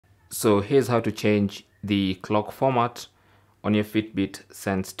So here's how to change the clock format on your Fitbit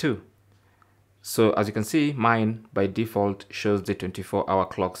Sense 2. So as you can see, mine by default shows the 24-hour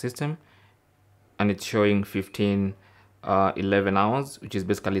clock system, and it's showing 11 hours, which is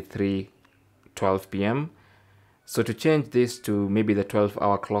basically 3:12 p.m. So to change this to maybe the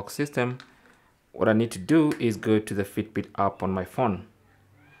 12-hour clock system, what I need to do is go to the Fitbit app on my phone.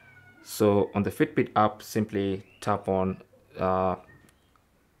 So on the Fitbit app, simply tap on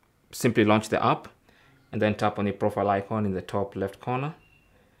simply launch the app, and then tap on the profile icon in the top left corner,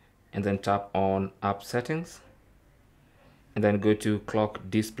 and then tap on app settings, and then go to clock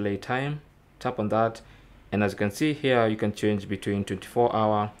display time. Tap on that, and as you can see here, you can change between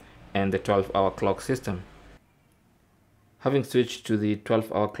 24-hour and the 12-hour clock system. Having switched to the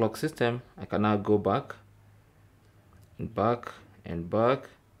 12-hour clock system, I can now go back and back and back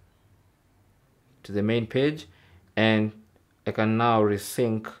to the main page, and I can now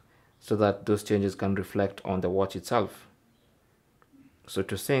resync so that those changes can reflect on the watch itself. So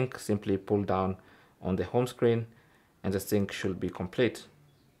to sync, simply pull down on the home screen and the sync should be complete.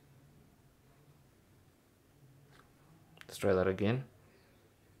 Let's try that again.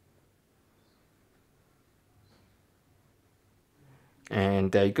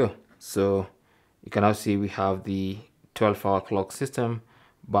 And there you go. So you can now see we have the 12-hour clock system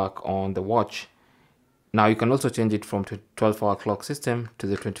back on the watch. Now you can also change it from 12-hour clock system to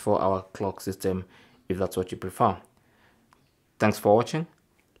the 24-hour clock system if that's what you prefer. Thanks for watching.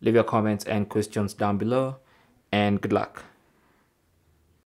 Leave your comments and questions down below, and good luck.